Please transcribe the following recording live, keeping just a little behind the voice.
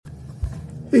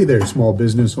Hey there, small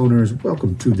business owners.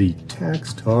 Welcome to the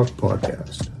Tax Talk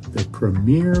Podcast, the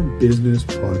premier business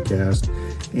podcast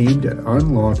aimed at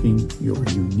unlocking your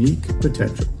unique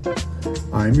potential.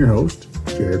 I'm your host,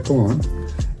 Jared Pallon,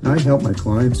 and I help my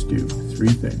clients do three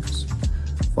things: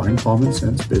 find common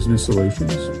sense business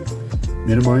solutions,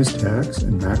 minimize tax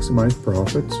and maximize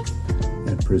profits,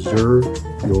 and preserve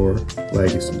your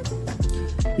legacy.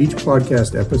 Each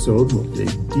podcast episode will dig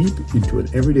deep into an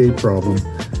everyday problem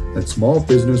that small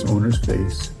business owners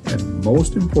face, and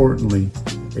most importantly,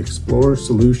 explore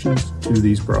solutions to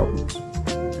these problems.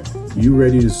 You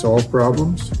ready to solve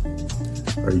problems?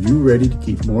 Are you ready to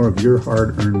keep more of your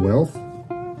hard-earned wealth?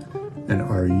 And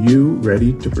are you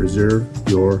ready to preserve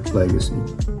your legacy?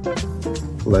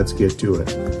 Let's get to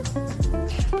it.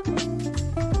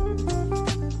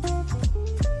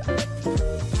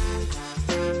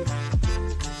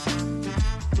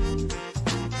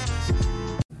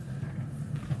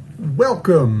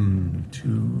 Welcome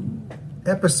to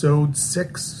episode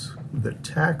 6 of the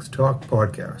Tax Talk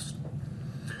Podcast.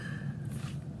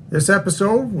 This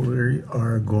episode, we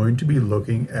are going to be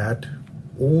looking at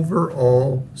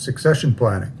overall succession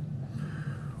planning.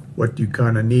 What do you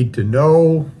kind of need to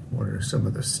know? What are some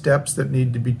of the steps that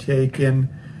need to be taken?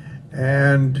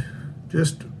 And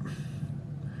just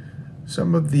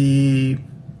some of the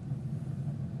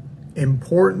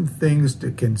important things to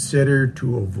consider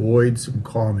to avoid some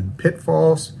common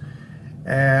pitfalls,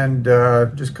 and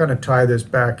just kind of tie this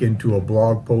back into a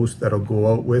blog post that'll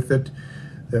go out with it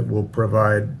that will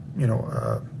provide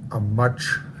a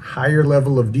much higher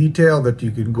level of detail that you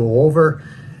can go over,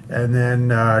 and then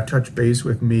touch base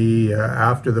with me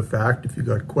after the fact if you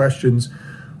got questions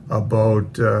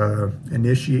about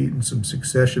initiating some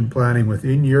succession planning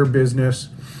within your business,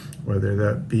 whether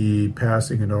that be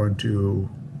passing it on to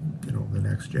the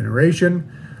next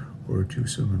generation, or to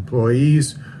some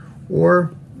employees,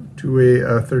 or to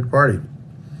a third party.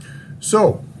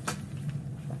 So,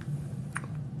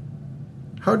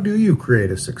 how do you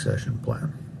create a succession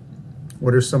plan?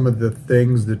 What are some of the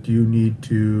things that you need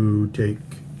to take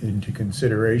into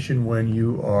consideration when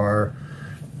you are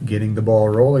getting the ball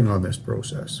rolling on this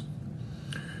process?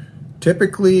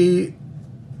 Typically,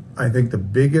 I think the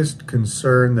biggest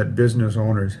concern that business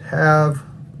owners have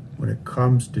when it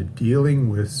comes to dealing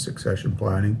with succession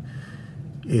planning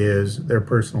is their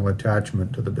personal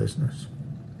attachment to the business.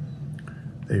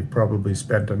 They've probably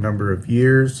spent a number of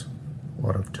years, a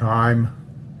lot of time,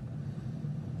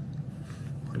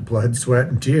 blood, sweat,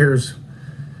 and tears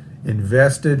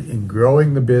invested in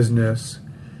growing the business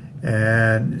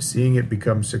and seeing it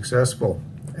become successful.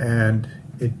 And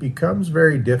it becomes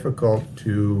very difficult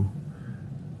to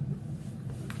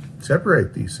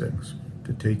separate these things,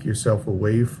 to take yourself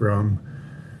away from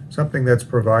something that's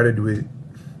provided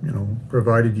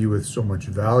you with so much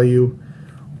value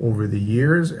over the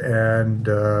years, and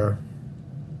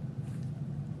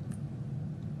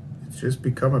it's just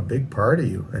become a big part of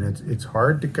you, and it's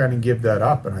hard to kind of give that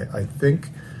up. And I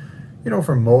think,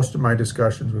 from most of my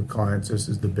discussions with clients, this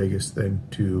is the biggest thing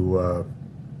to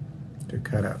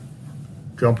kind of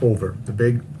jump over, the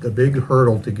big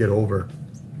hurdle to get over.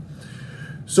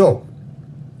 So,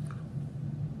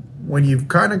 when you've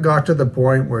kind of got to the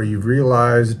point where you've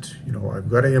realized, I've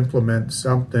got to implement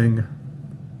something,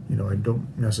 I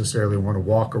don't necessarily want to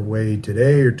walk away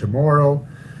today or tomorrow,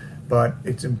 but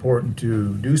it's important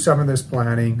to do some of this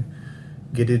planning,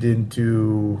 get it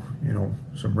into,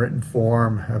 some written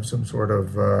form, have some sort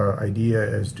of idea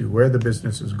as to where the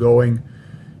business is going,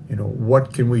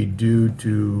 what can we do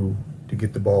to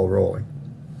get the ball rolling.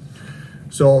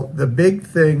 So the big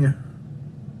thing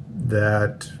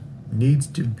that needs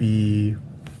to be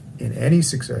in any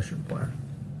succession plan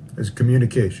is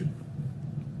communication.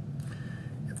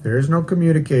 If there is no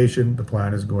communication, the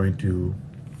plan is going to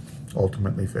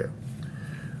ultimately fail.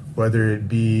 Whether it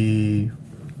be,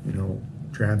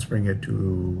 transferring it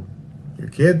to your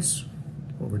kids,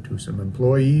 over to some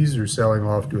employees, or selling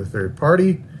off to a third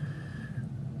party,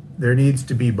 there needs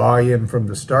to be buy-in from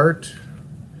the start.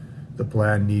 The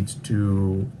plan needs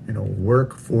to,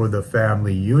 work for the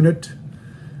family unit.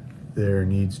 There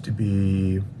needs to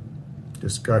be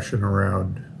discussion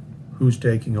around who's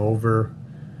taking over,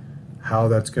 how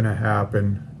that's going to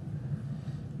happen,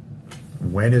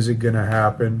 when is it going to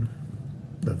happen,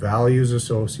 the values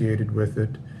associated with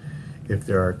it, if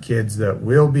there are kids that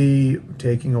will be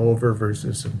taking over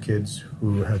versus some kids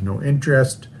who have no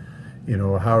interest,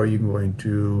 how are you going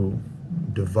to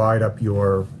divide up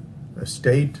your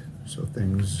estate so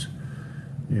things,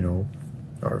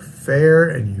 are fair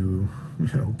and you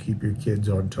keep your kids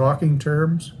on talking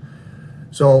terms.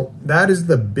 So that is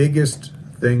the biggest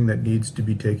thing that needs to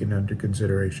be taken under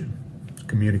consideration.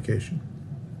 communication.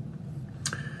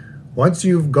 Once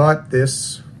you've got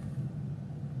this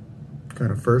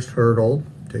kind of first hurdle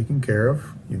taken care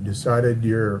of, you've decided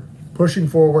you're pushing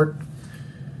forward,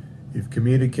 you've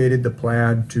communicated the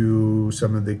plan to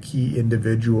some of the key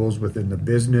individuals within the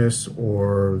business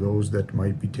or those that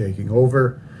might be taking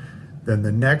over, then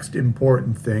the next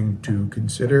important thing to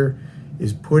consider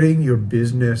is putting your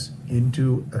business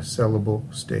into a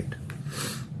sellable state.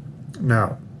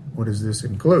 Now, what does this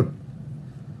include?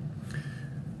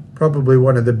 Probably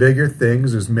one of the bigger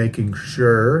things is making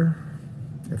sure,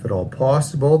 if at all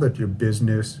possible, that your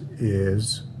business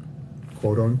is,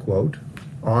 quote unquote,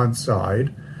 on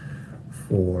side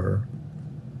for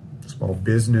small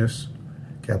business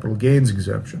capital gains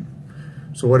exemption.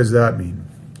 So what does that mean?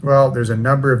 Well, there's a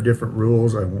number of different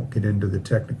rules. I won't get into the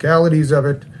technicalities of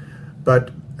it,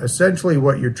 but essentially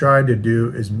what you're trying to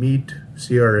do is meet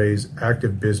CRA's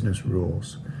active business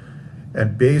rules.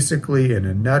 And basically, in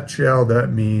a nutshell, that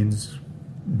means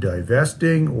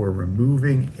divesting or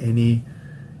removing any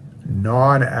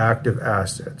non-active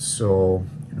assets. So,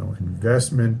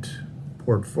 investment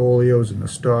portfolios in the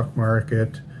stock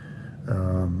market,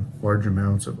 large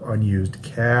amounts of unused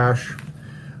cash,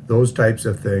 those types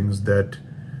of things that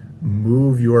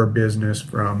move your business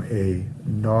from a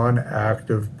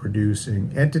non-active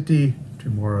producing entity to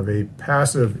more of a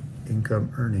passive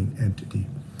income earning entity.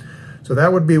 So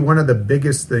that would be one of the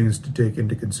biggest things to take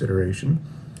into consideration.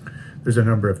 There's a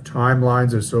number of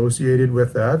timelines associated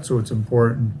with that, so it's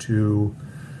important to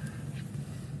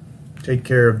take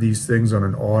care of these things on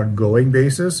an ongoing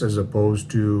basis as opposed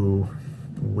to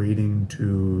waiting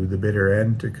to the bitter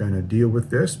end to kind of deal with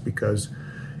this, because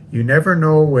you never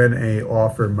know when an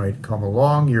offer might come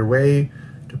along your way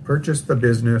to purchase the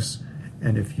business,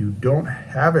 and if you don't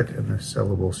have it in a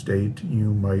sellable state,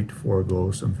 you might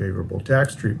forego some favorable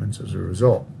tax treatments as a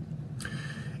result.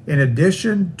 In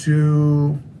addition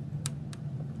to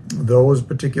those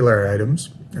particular items,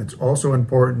 it's also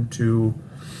important to,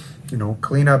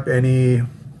 clean up any,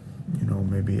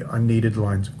 maybe unneeded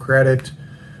lines of credit,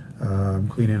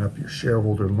 cleaning up your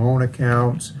shareholder loan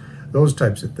accounts, those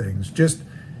types of things. Just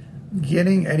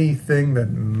getting anything that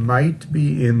might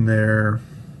be in there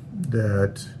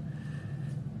that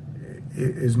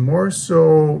is more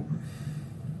so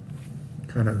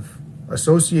kind of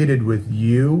associated with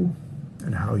you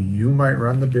and how you might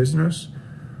run the business,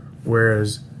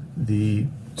 whereas the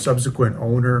subsequent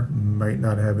owner might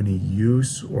not have any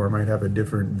use or might have a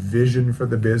different vision for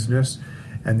the business,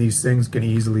 and these things can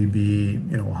easily be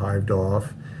hived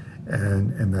off,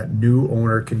 and that new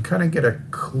owner can kind of get a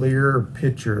clearer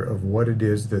picture of what it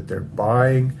is that they're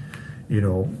buying,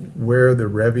 where the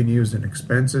revenues and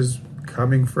expenses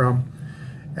coming from,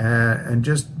 and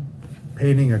just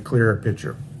painting a clearer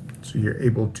picture, so you're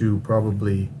able to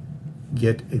probably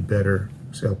get a better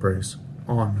sale price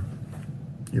on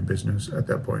your business at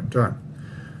that point in time.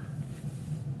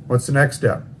 What's the next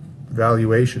step?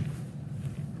 Valuation.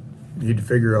 You need to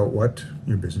figure out what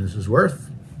your business is worth.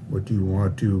 What do you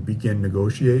want to begin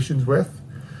negotiations with?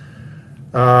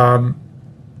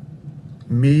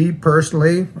 Me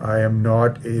personally, I am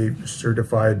not a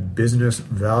certified business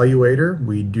valuator.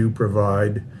 We do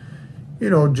provide,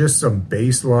 just some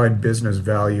baseline business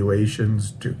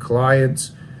valuations to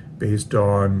clients based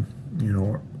on,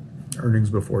 earnings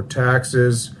before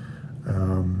taxes,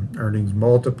 earnings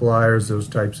multipliers, those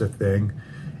types of thing.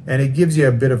 And it gives you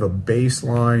a bit of a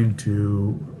baseline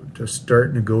to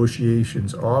start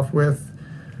negotiations off with.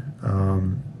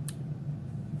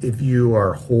 If you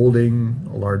are holding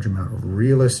a large amount of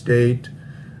real estate,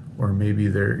 or maybe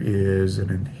there is an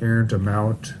inherent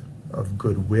amount of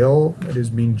goodwill that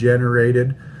is being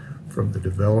generated from the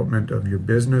development of your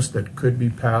business that could be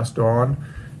passed on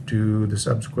to the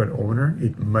subsequent owner,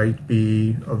 it might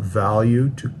be of value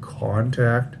to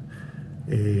contact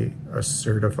a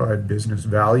certified business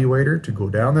valuator to go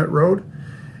down that road.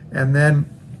 And then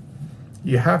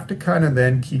you have to kind of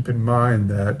then keep in mind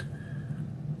that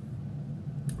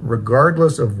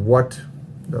regardless of what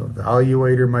the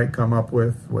evaluator might come up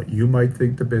with, what you might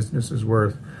think the business is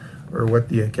worth, or what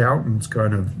the accountants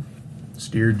kind of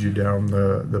steered you down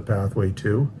the pathway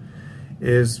to,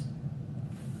 is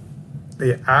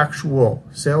the actual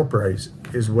sale price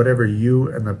is whatever you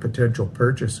and the potential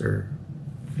purchaser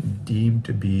deem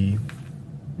to be,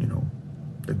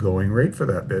 the going rate for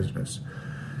that business.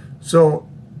 So,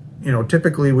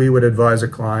 typically we would advise a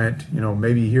client,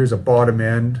 maybe here's a bottom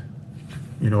end.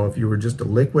 If you were just to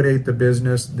liquidate the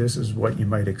business, this is what you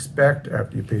might expect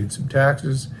after you paid some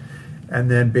taxes. And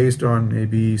then based on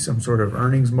maybe some sort of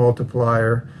earnings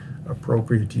multiplier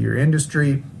appropriate to your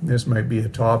industry, this might be a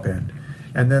top end.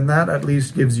 And then that at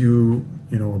least gives you,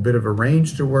 a bit of a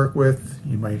range to work with.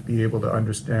 You might be able to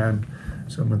understand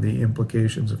some of the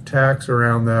implications of tax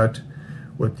around that,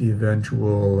 what the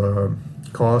eventual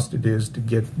cost it is to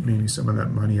get maybe some of that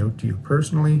money out to you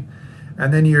personally,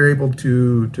 and then you're able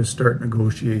to start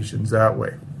negotiations that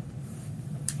way.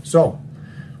 So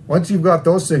once you've got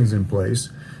those things in place,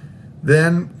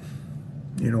 then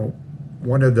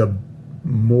one of the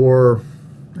more,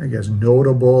 I guess,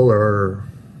 notable or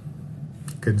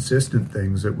consistent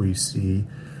things that we see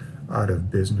out of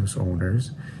business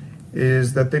owners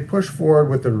is that they push forward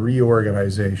with a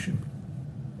reorganization.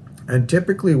 And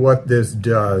typically what this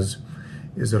does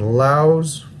is it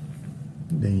allows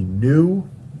the new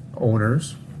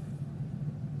owners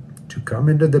to come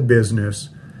into the business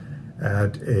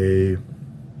at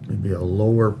maybe a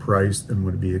lower price than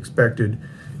would be expected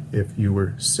if you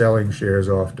were selling shares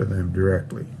off to them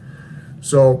directly.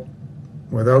 So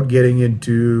without getting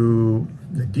into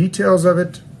the details of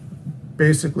it,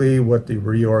 basically what the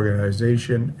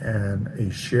reorganization and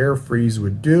a share freeze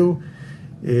would do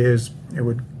is it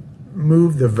would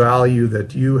move the value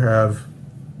that you have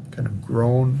kind of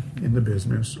grown in the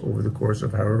business over the course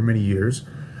of however many years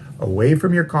away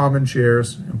from your common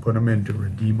shares and put them into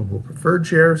redeemable preferred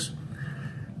shares.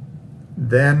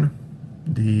 Then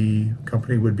the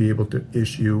company would be able to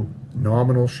issue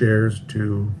nominal shares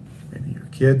to maybe your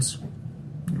kids,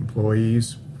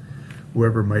 employees,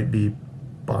 whoever might be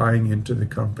buying into the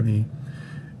company.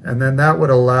 And then that would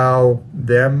allow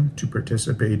them to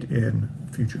participate in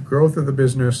future growth of the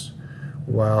business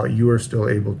while you are still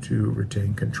able to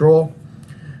retain control.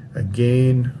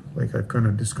 Again, like I've kind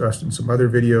of discussed in some other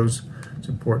videos, it's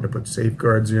important to put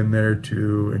safeguards in there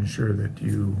to ensure that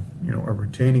you are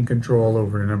retaining control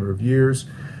over a number of years,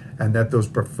 and that those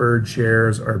preferred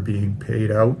shares are being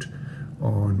paid out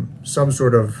on some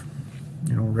sort of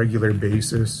regular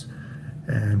basis,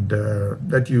 and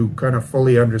that you kind of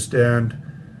fully understand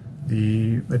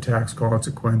the tax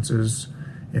consequences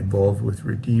involved with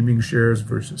redeeming shares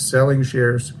versus selling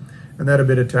shares, and that a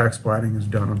bit of tax planning is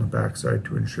done on the backside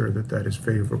to ensure that that is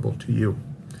favorable to you.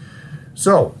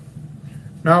 So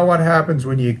now what happens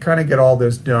when you kind of get all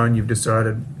this done? You've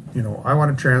decided, I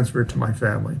want to transfer it to my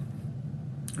family.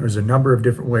 There's a number of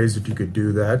different ways that you could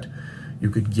do that. You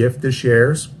could gift the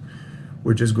shares,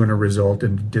 which is going to result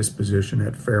in disposition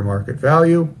at fair market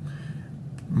value,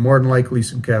 more than likely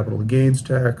some capital gains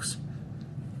tax.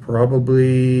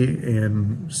 Probably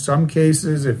in some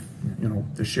cases, if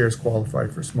the shares qualify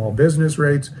for small business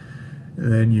rates,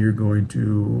 then you're going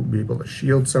to be able to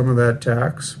shield some of that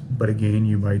tax. But again,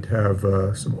 you might have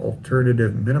some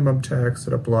alternative minimum tax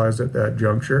that applies at that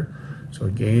juncture. So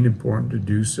again, important to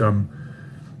do some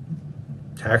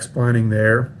tax planning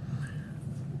there.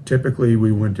 Typically,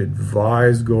 we wouldn't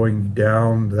advise going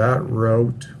down that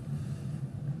route,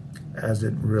 as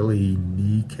it really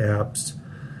kneecaps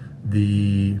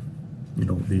the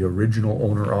original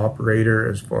owner operator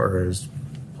as far as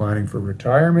planning for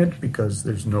retirement, because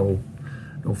there's no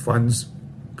funds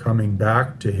coming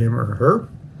back to him or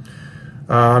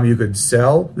her. You could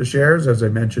sell the shares, as I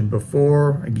mentioned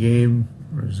before. Again,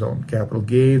 result in capital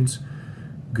gains.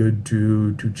 Good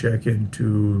to check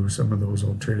into some of those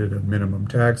alternative minimum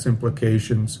tax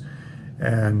implications,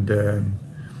 and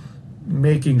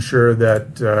making sure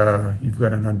that you've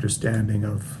got an understanding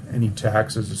of any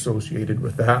taxes associated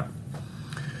with that.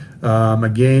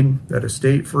 Again, that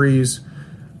estate freeze,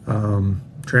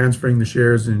 transferring the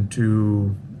shares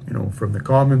into, from the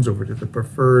commons over to the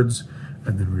preferreds,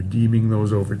 and then redeeming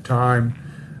those over time.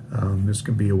 This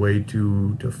can be a way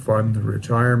to fund the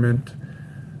retirement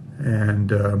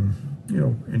and,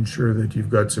 ensure that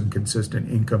you've got some consistent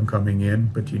income coming in,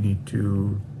 but you need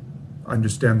to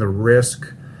understand the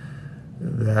risk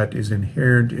that is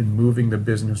inherent in moving the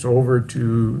business over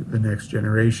to the next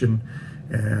generation,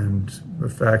 and the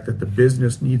fact that the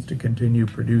business needs to continue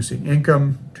producing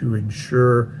income to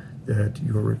ensure that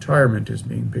your retirement is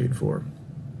being paid for.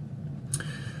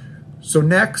 So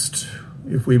next,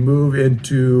 if we move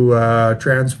into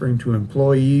transferring to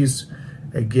employees,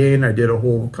 again, I did a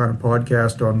whole kind of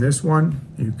podcast on this one.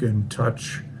 You can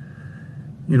touch,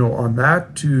 on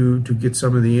that to get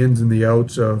some of the ins and the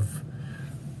outs of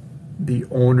the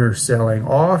owner selling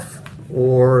off,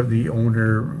 or the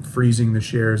owner freezing the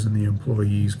shares and the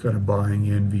employees kind of buying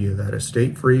in via that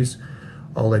estate freeze.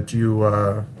 I'll let you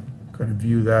kind of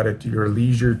view that at your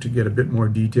leisure to get a bit more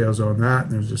details on that.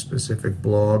 And there's a specific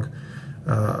blog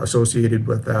associated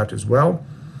with that as well.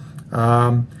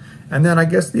 And then I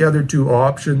guess the other two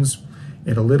options,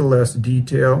 in a little less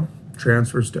detail,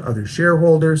 transfers to other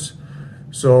shareholders.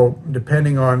 So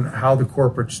depending on how the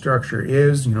corporate structure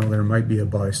is, there might be a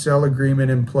buy-sell agreement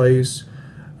in place.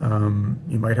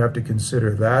 You might have to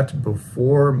consider that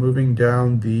before moving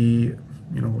down the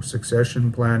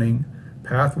succession planning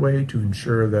pathway to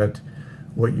ensure that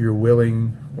what you're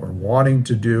willing or wanting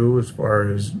to do as far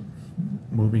as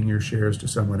moving your shares to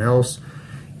someone else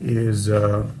is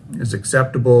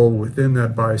acceptable within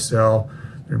that buy-sell.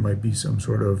 There might be some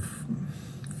sort of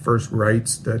first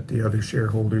rights that the other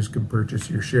shareholders can purchase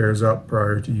your shares up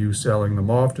prior to you selling them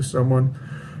off to someone.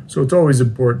 So it's always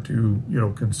important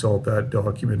to consult that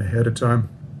document ahead of time.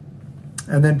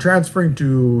 And then transferring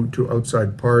to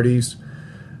outside parties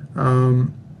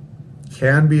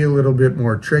can be a little bit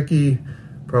more tricky.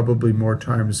 Probably more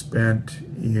time spent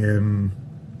in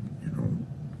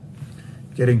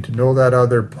getting to know that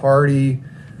other party,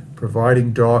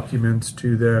 providing documents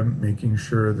to them, making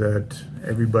sure that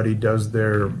everybody does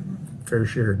their fair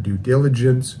share of due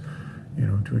diligence,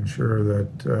 to ensure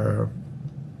that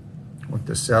what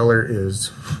the seller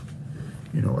is,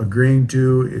 agreeing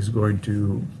to is going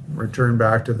to return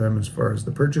back to them as far as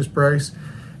the purchase price.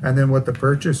 And then what the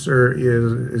purchaser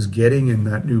is getting in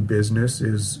that new business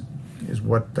is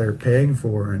what they're paying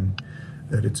for, and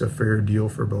that it's a fair deal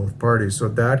for both parties. So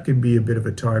that can be a bit of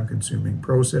a time-consuming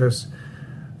process,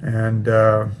 and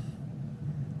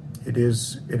it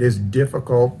is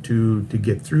difficult to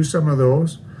get through some of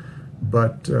those,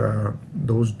 but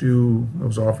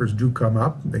those offers do come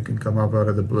up. They can come up out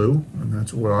of the blue, and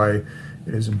that's why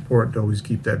it is important to always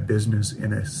keep that business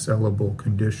in a sellable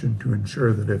condition to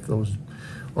ensure that if those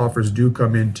offers do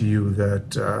come into you,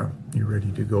 that you're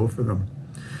ready to go for them.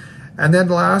 And then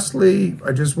lastly,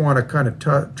 I just want to kind of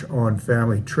touch on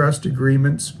family trust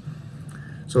agreements.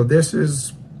 So this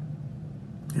is,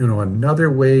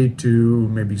 another way to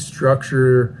maybe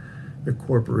structure the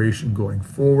corporation going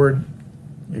forward.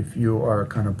 If you are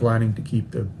kind of planning to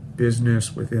keep the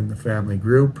business within the family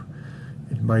group,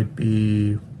 it might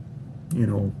be,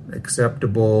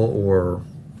 acceptable or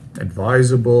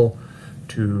advisable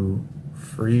to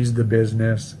freeze the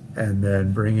business and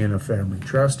then bring in a family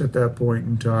trust at that point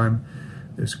in time.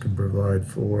 This can provide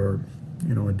for,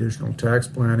 additional tax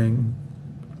planning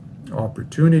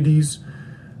opportunities.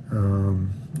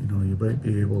 You might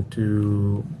be able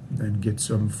to then get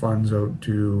some funds out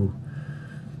to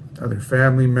other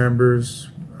family members,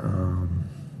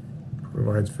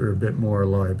 provides for a bit more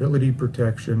liability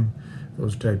protection,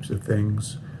 those types of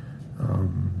things.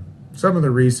 Some of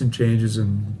the recent changes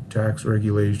in tax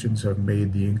regulations have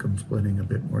made the income splitting a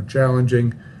bit more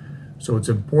challenging. So it's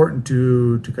important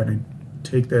to kind of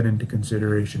take that into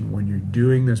consideration when you're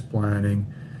doing this planning,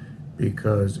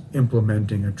 because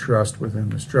implementing a trust within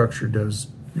the structure does,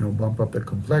 bump up the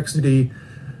complexity,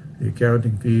 the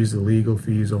accounting fees, the legal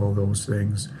fees, all those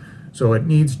things. So it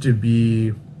needs to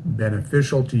be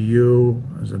beneficial to you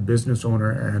as a business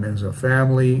owner and as a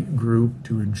family group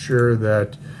to ensure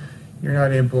that you're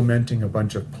not implementing a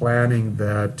bunch of planning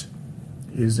that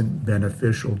isn't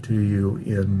beneficial to you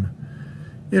in,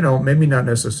 maybe not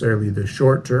necessarily the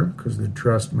short term, because the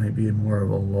trust might be more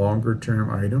of a longer term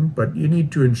item, but you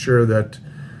need to ensure that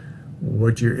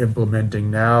what you're implementing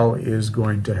now is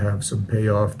going to have some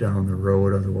payoff down the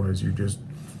road. Otherwise,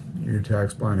 you're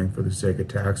tax planning for the sake of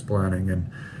tax planning, and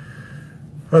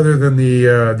other than the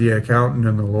accountant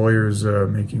and the lawyers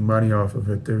making money off of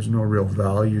it, there's no real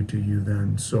value to you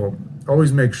then. So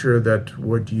always make sure that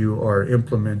what you are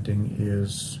implementing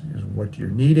is what you're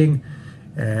needing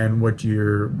and what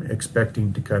you're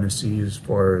expecting to kind of see as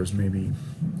far as maybe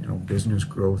business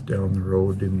growth down the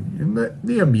road in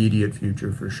the immediate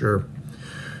future for sure.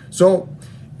 So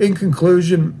in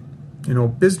conclusion,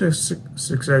 business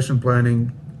succession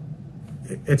planning,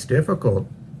 it's difficult.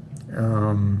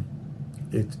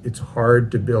 It's hard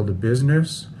to build a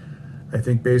business. I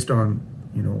think based on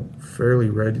fairly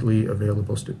readily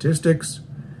available statistics,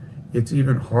 it's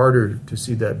even harder to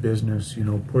see that business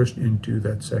pushed into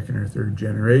that second or third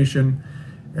generation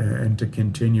and to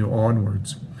continue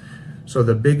onwards. So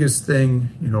the biggest thing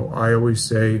I always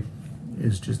say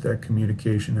is just that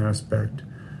communication aspect.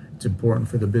 It's important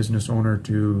for the business owner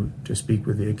to speak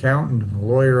with the accountant and the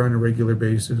lawyer on a regular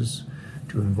basis,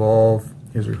 to involve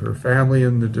his or her family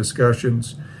in the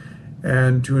discussions,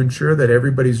 and to ensure that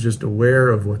everybody's just aware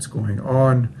of what's going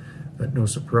on, that no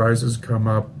surprises come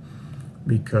up,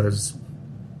 because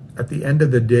at the end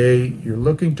of the day, you're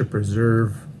looking to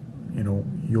preserve,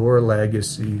 your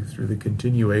legacy through the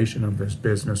continuation of this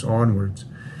business onwards.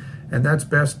 And that's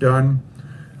best done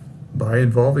by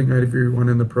involving everyone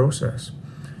in the process.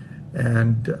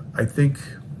 And I think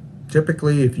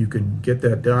typically if you can get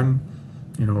that done,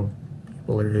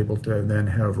 people are able to then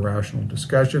have rational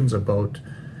discussions about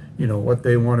what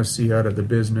they want to see out of the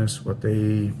business, what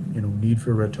they need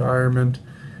for retirement,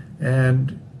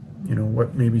 and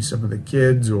what maybe some of the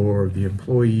kids or the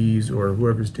employees or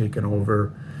whoever's taken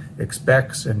over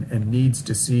expects and needs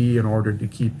to see in order to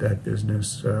keep that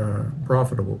business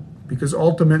profitable. Because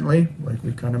ultimately, like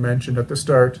we kind of mentioned at the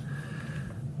start,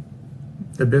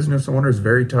 the business owner is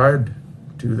very tied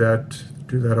to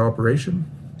that operation,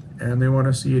 and they want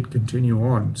to see it continue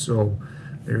on. So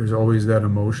there's always that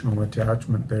emotional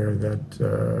attachment there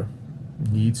that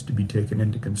needs to be taken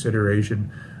into consideration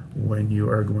when you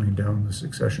are going down the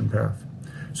succession path.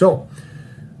 So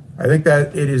I think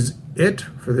that it is it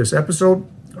for this episode.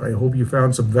 I hope you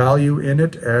found some value in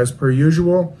it as per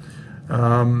usual.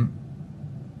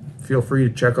 Feel free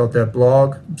to check out that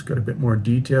blog. It's got a bit more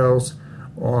details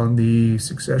on the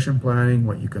succession planning,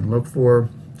 what you can look for,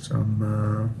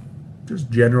 some just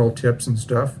general tips and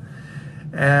stuff.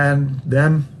 And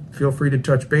then feel free to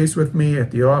touch base with me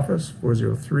at the office,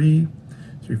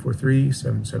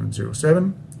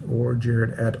 403-343-7707, or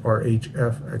Jared at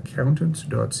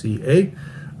rhfaccountants.ca.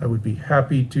 I would be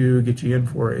happy to get you in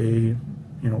for a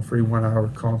free 1-hour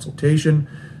consultation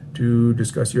to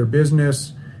discuss your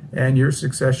business and your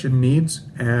succession needs,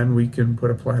 and we can put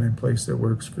a plan in place that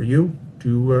works for you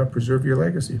to preserve your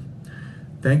legacy.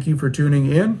 Thank you for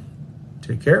tuning in.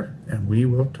 Take care, and we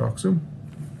will talk soon.